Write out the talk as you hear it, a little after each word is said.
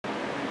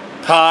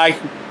Hi,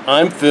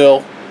 I'm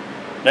Phil,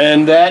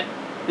 and that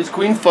is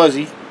Queen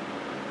Fuzzy,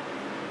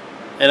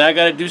 and I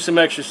gotta do some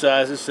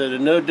exercises, so the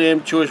No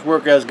Damn Choice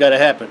workout's gotta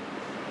happen.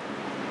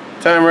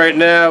 Time right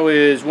now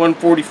is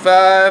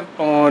 1:45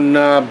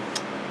 on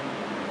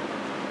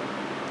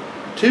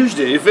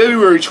Tuesday,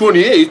 February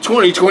 28th,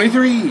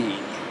 2023.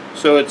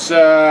 So it's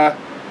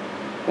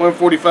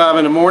 1:45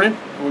 in the morning.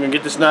 We're gonna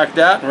get this knocked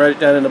out and write it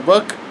down in a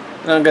book,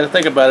 and I'm gonna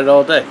think about it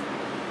all day.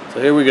 So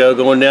here we go,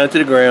 going down to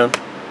the ground.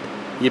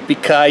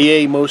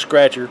 Yippee-ki-yay, Mo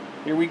Scratcher.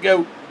 Here we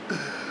go.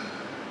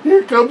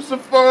 Here comes the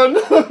fun.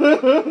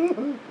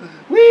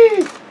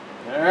 Whee!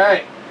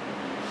 Alright.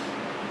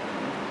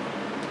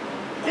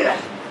 Yeah.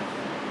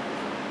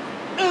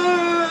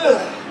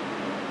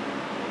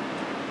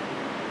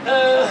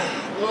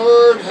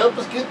 Lord, help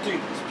us get through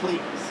this,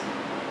 please.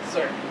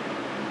 Sir.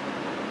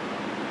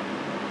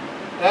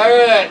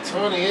 Alright,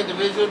 20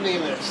 individual knee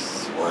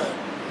lifts. 1.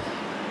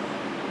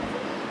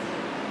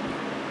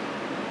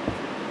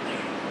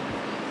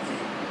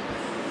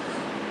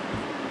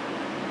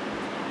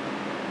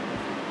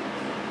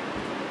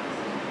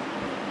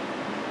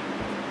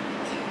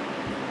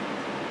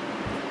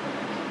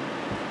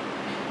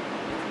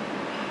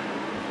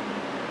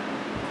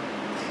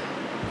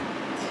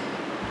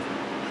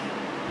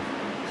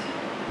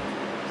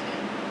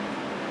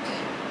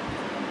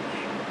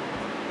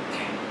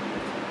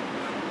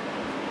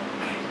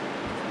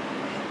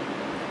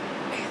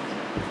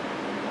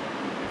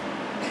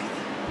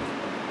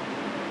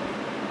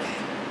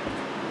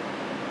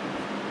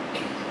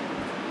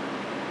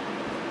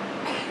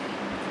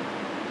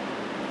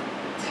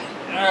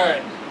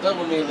 Alright,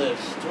 double knee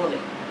lifts, 20.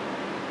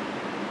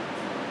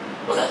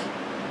 1,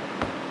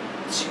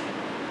 2,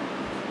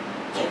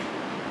 3,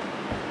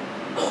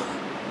 4,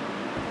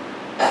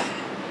 8,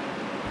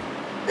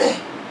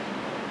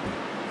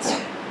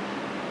 10,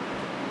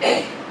 11,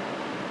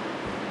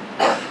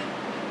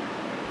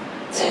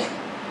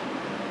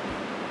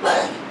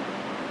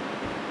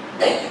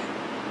 12,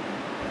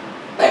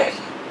 13,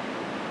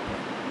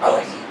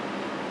 14,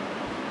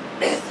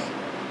 15,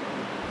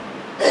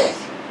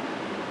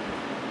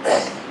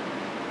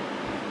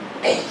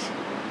 8,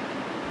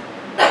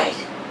 9,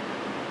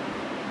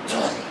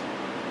 20.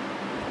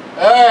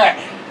 Alright.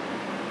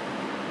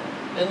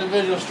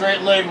 Individual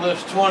straight leg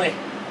lifts, 20.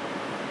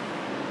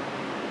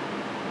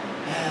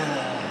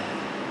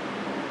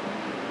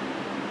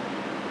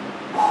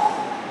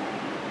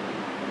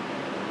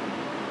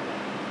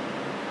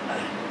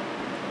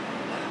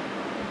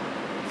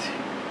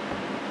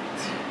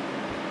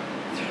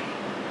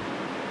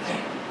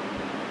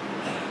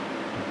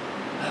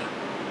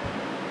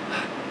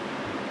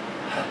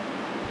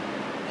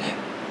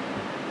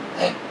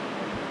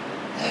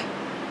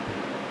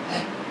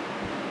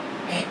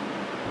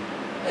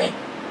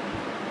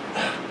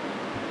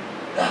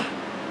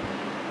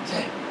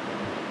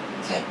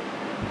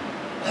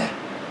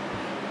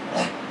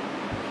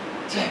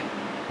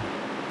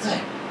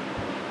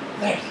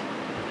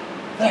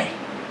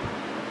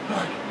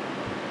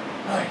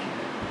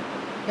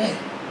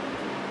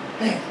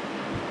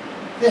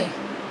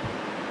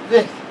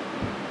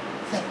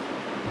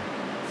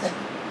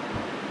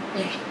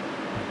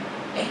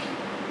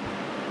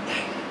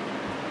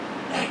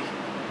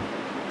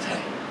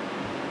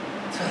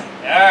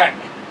 Alright.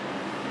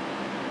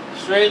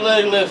 Straight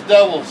leg lift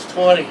doubles,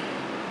 20.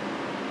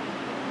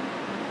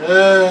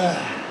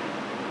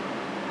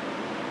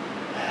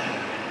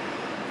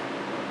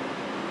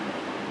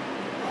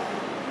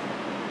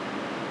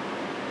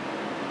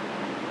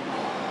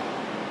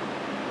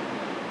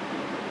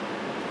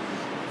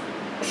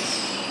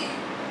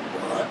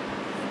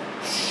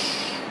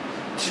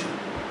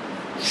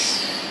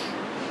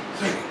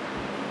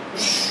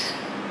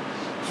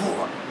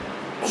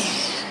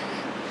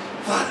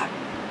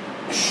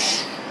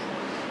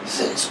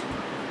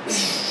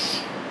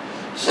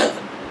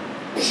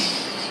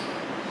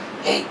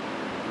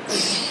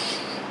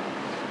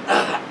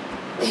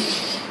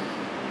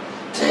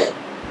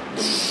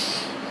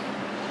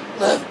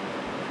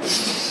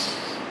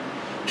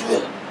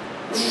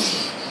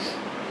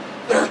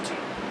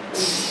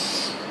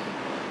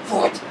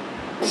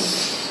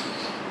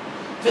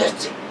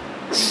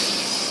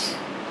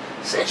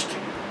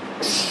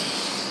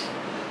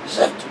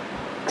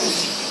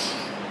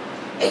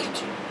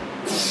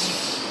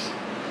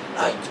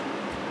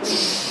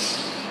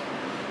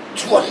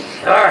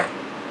 Alright,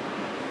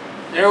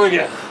 there we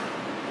go.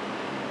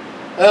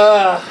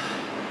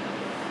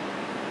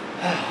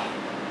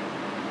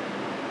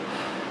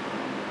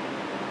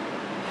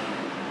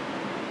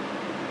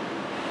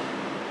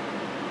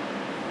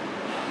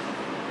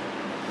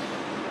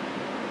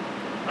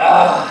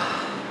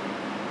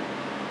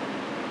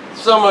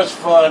 So much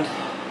fun.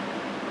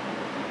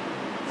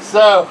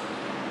 So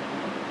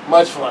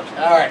much fun.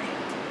 Alright.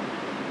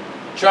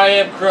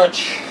 Tri-ab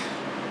crunch.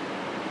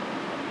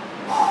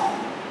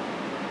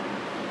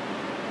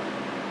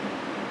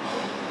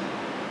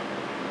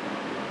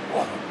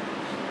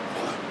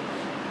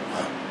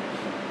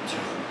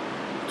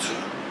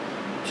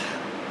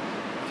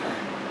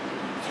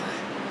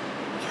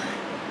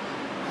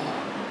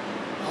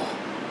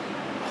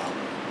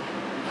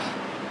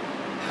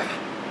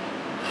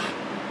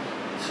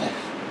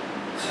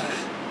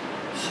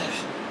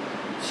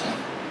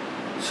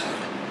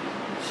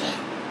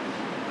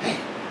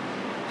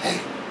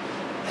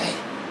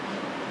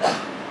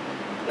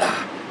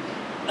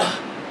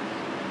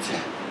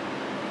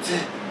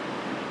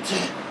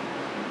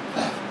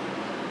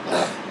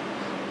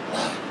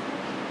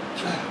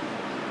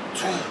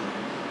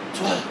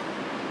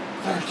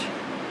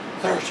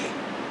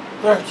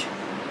 30,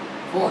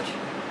 40,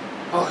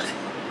 40,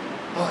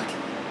 40,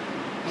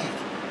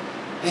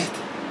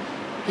 50,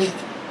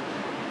 50,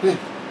 50,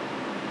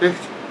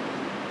 50,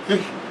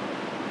 50,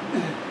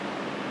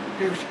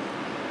 50,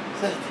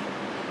 60,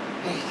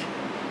 80,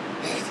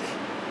 80,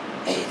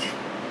 80,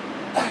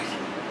 90,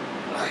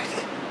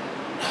 90,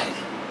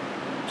 90,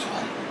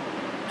 20,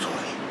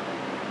 20,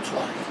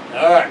 20.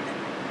 All right.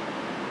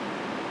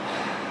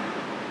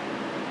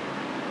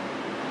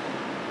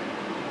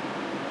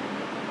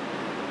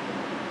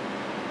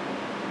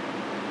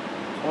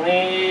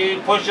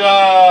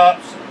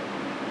 Push-ups.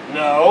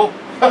 No.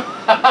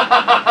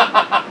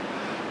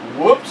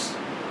 Whoops.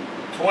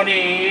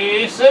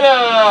 20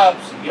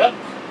 sit-ups. Yep.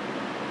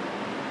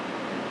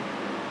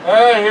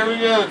 Alright, here we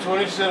go.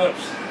 20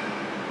 sit-ups.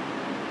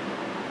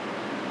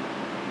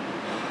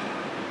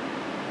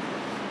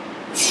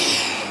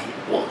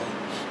 One,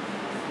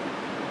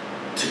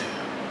 two,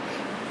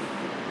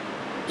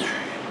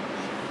 three.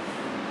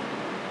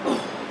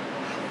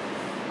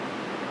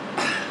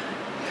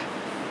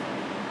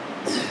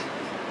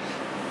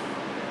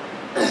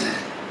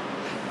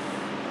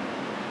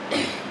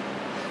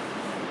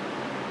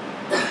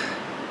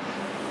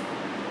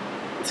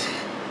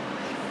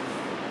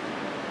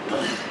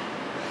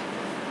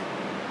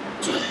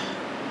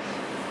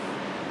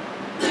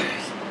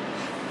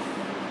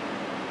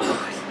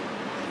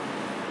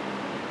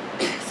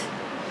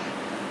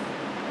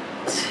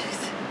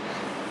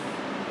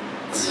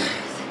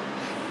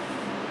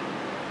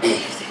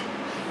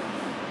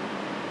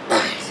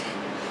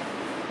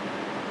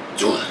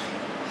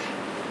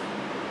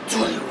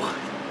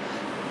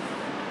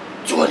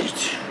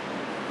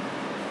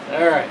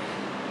 Alright,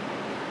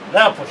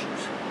 now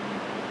push-ups.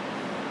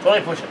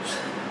 20 push-ups.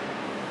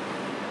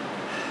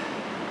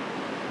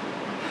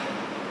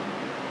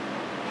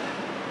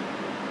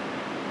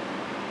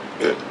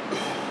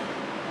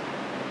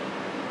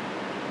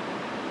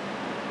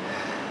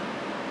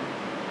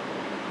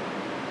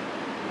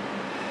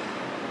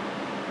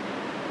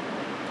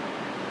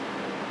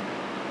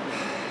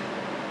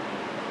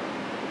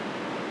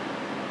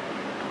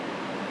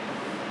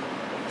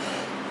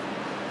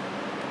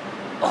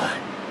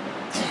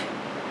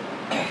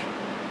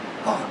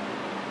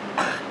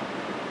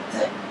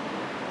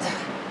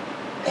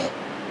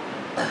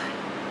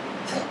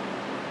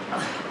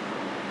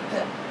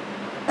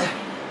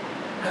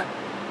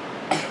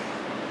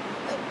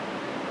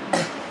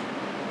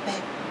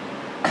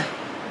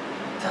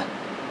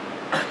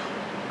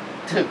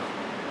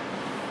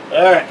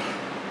 Alright.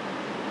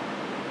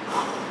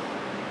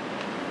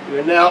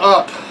 You're now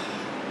up.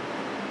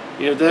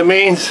 You know what that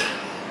means?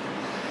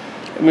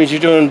 It means you're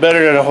doing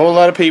better than a whole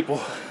lot of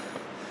people.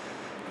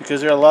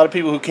 Because there are a lot of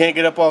people who can't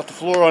get up off the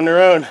floor on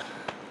their own.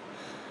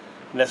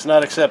 And that's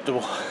not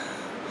acceptable.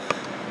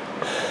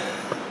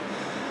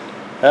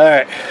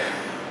 Alright.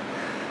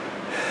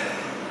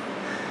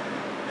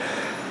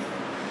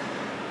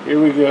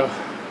 Here we go.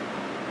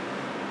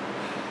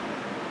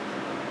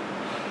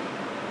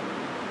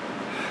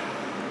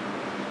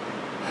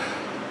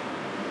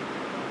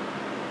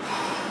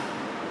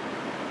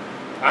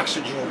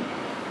 Oxygen.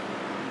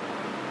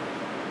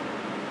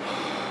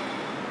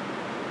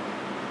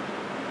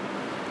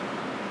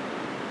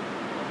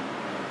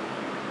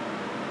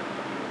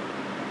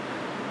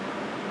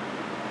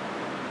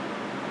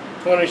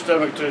 Twenty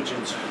stomach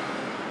tensions.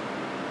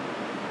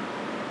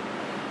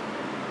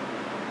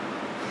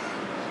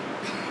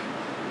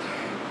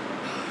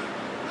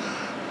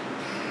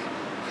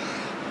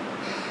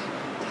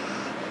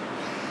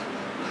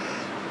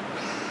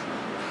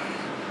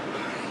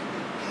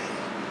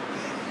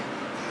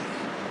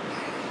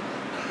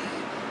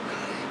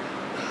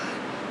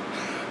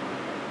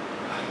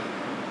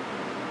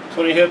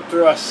 Twenty hip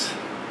thrusts.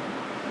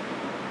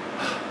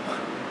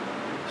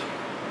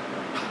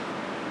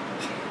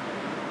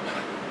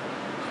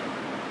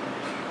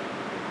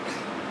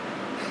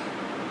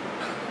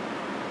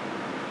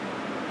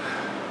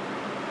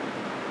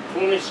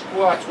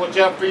 Squats. Watch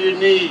out for your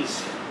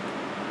knees.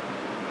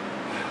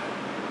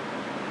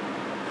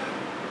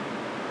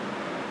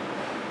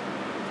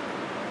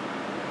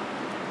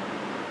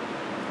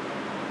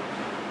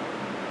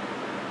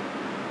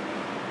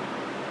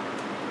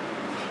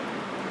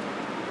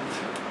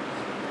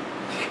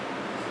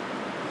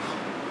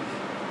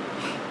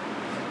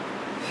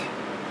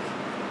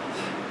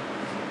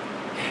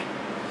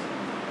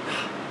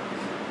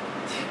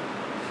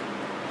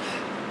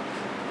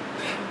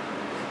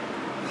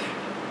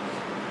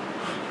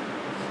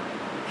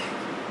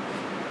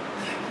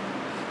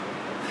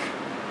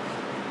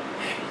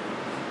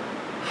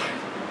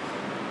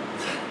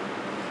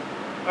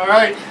 All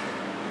right,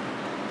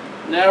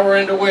 now we're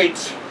into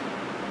weights.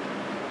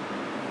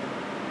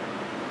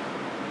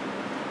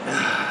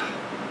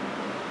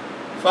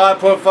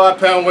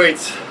 .5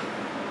 weights.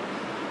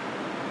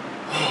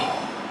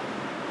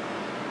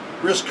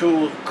 Wrist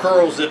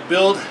curls that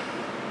build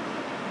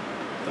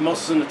the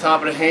muscles in the top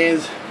of the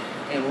hands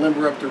and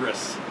limber up the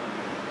wrists.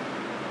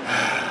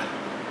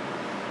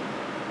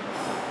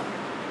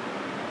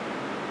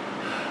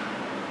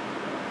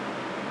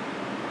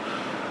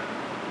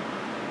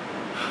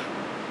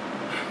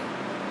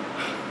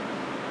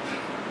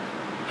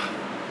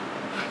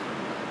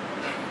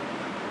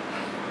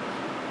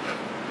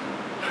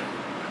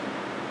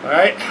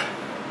 Alright,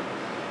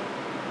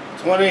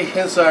 20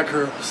 inside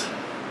curls.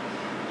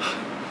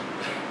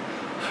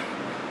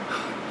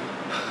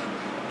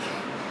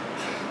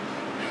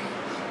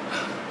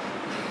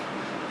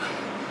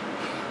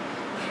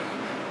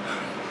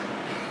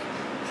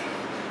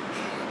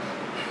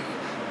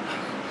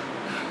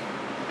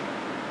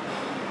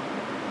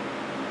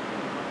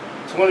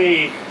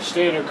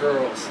 Standard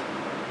curls.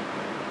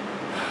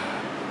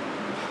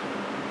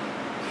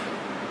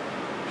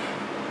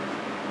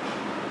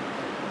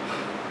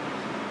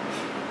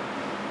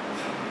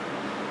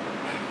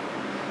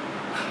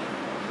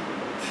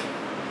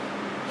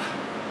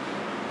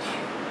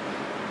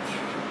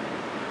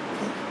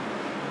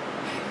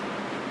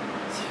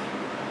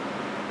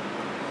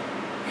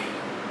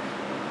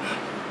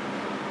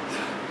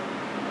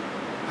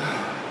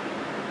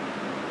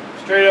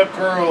 Straight up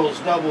curls,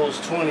 doubles,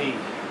 20.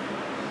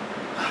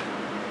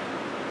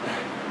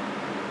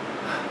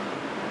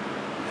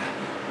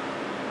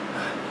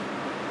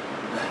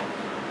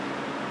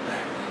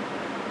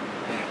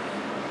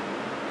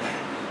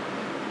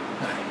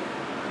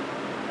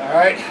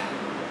 Alright,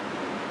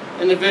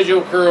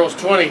 individual curls,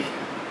 20.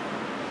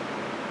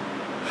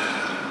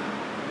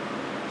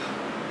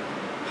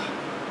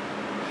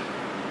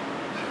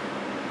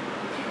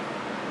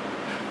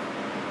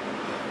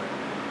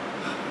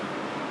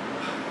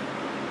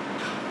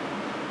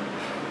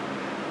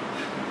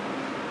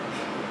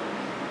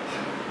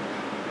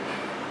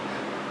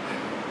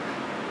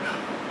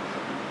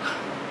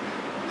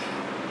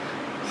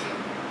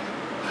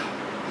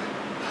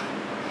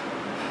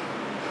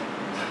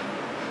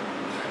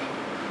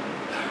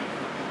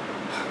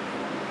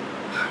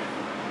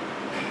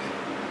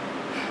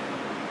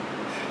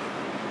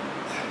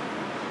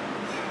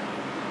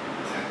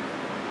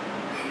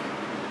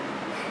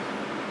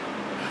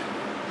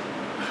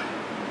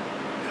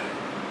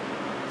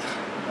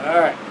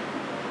 Alright,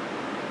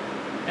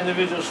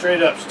 individual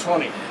straight ups,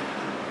 20.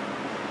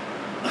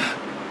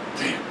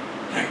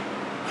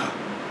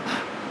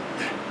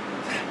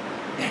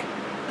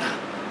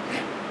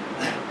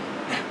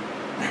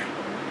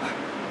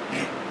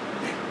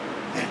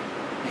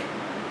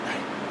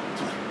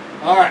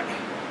 Alright,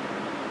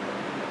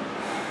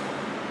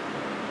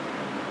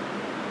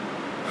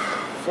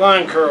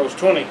 flying curls,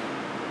 20.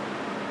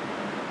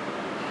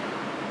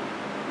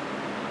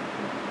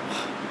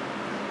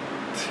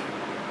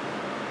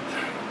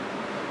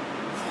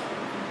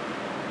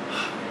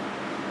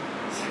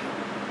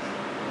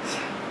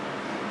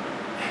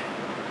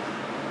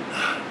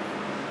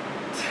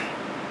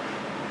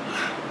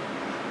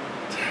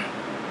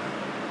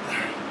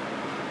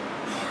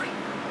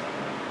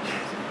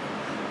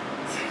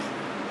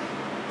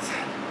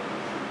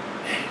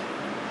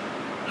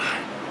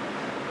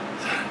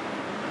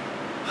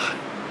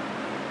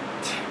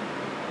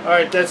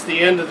 Alright, that's the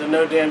end of the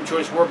No Damn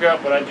Choice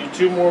workout, but I do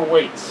 2 more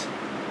weights.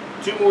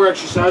 2 more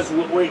exercises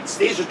with weights.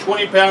 These are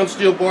 20-pound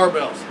steel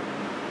barbells.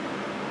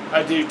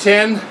 I do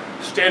 10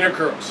 standard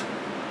curls.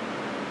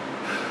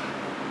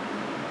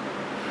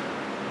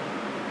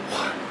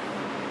 1,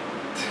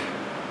 2,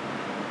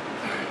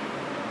 3,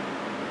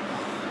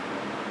 4,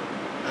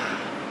 5,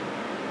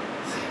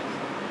 6,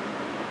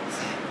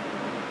 7,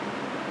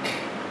 8,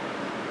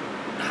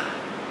 9,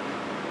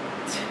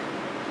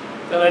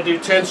 10. Then I do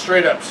 10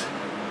 straight ups.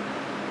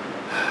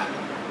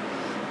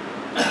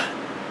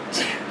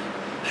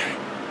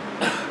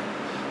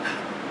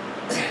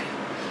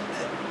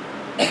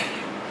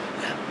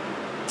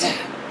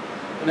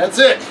 And that's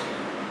it.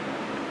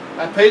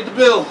 I paid the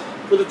bill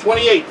for the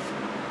 28th.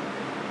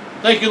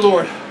 Thank you,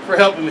 Lord, for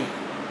helping me.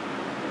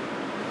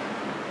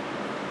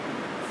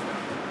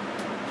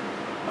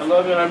 I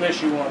love you and I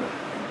miss you, Wanda.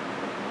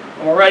 I'm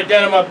going to write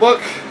down in my book.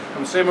 I'm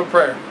going to say my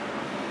prayer.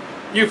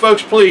 You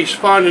folks, please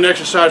find an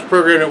exercise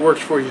program that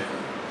works for you.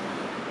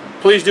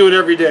 Please do it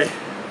every day.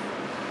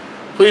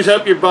 Please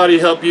help your body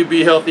help you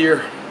be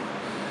healthier.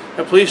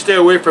 And please stay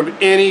away from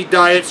any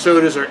diet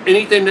sodas or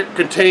anything that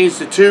contains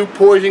the 2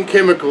 poison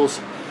chemicals,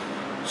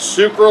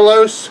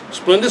 sucralose,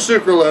 Splenda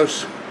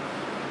sucralose,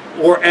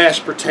 or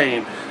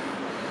aspartame.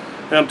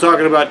 And I'm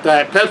talking about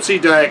Diet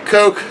Pepsi, Diet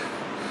Coke,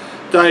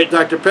 Diet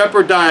Dr.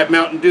 Pepper, Diet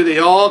Mountain Dew. They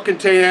all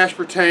contain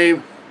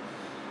aspartame.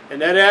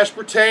 And that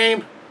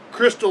aspartame,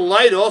 Crystal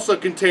Light also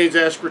contains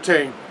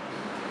aspartame.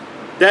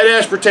 That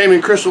aspartame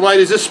in Crystal Light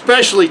is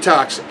especially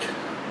toxic.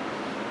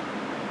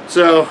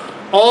 So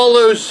all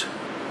those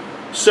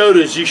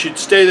sodas you should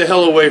stay the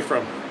hell away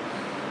from.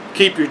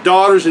 Keep your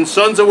daughters and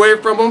sons away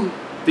from them.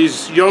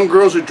 These young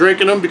girls are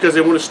drinking them because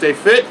they want to stay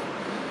fit,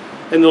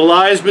 and the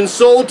lie has been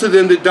sold to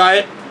them that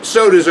diet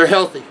sodas are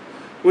healthy,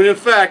 when in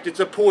fact it's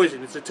a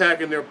poison. It's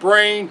attacking their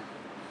brain,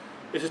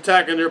 it's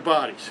attacking their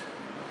bodies,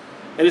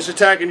 and it's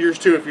attacking yours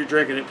too if you're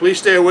drinking it. Please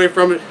stay away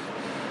from it.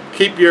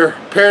 Keep your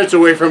parents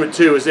away from it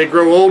too. As they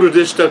grow older,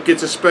 this stuff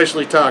gets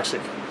especially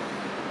toxic.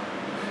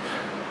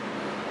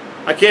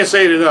 I can't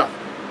say it enough.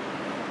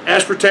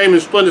 Aspartame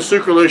and Splenda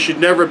sucralose should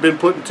never have been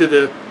put into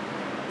the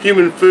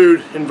human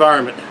food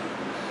environment.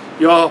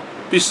 Y'all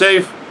be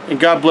safe and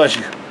God bless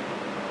you.